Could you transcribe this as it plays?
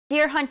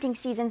Deer hunting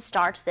season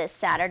starts this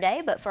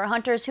Saturday, but for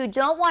hunters who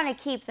don't want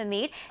to keep the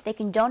meat, they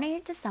can donate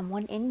it to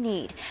someone in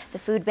need. The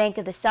Food Bank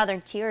of the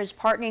Southern Tier is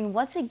partnering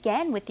once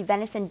again with the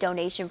Venison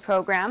donation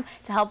program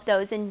to help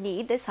those in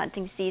need this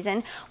hunting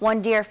season.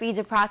 One deer feeds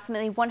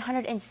approximately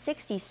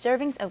 160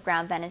 servings of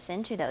ground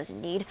venison to those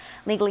in need.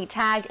 Legally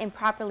tagged and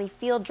properly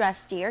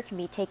field-dressed deer can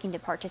be taken to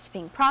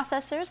participating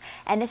processors,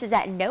 and this is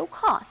at no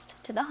cost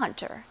to the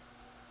hunter.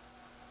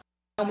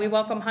 We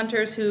welcome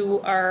hunters who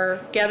are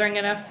gathering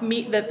enough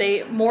meat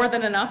that more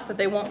than enough that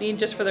they won't need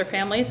just for their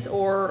families,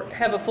 or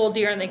have a full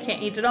deer and they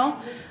can't eat it all,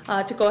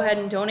 to go ahead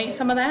and donate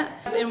some of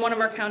that. In one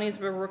of our counties,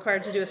 we're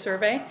required to do a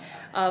survey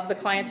of the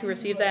clients who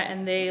receive that,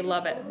 and they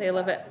love it. They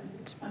love it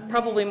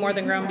probably more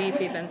than ground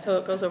beef even, so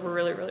it goes over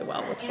really, really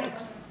well with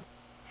folks.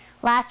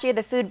 Last year,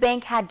 the food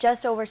bank had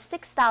just over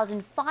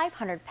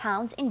 6,500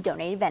 pounds in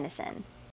donated venison.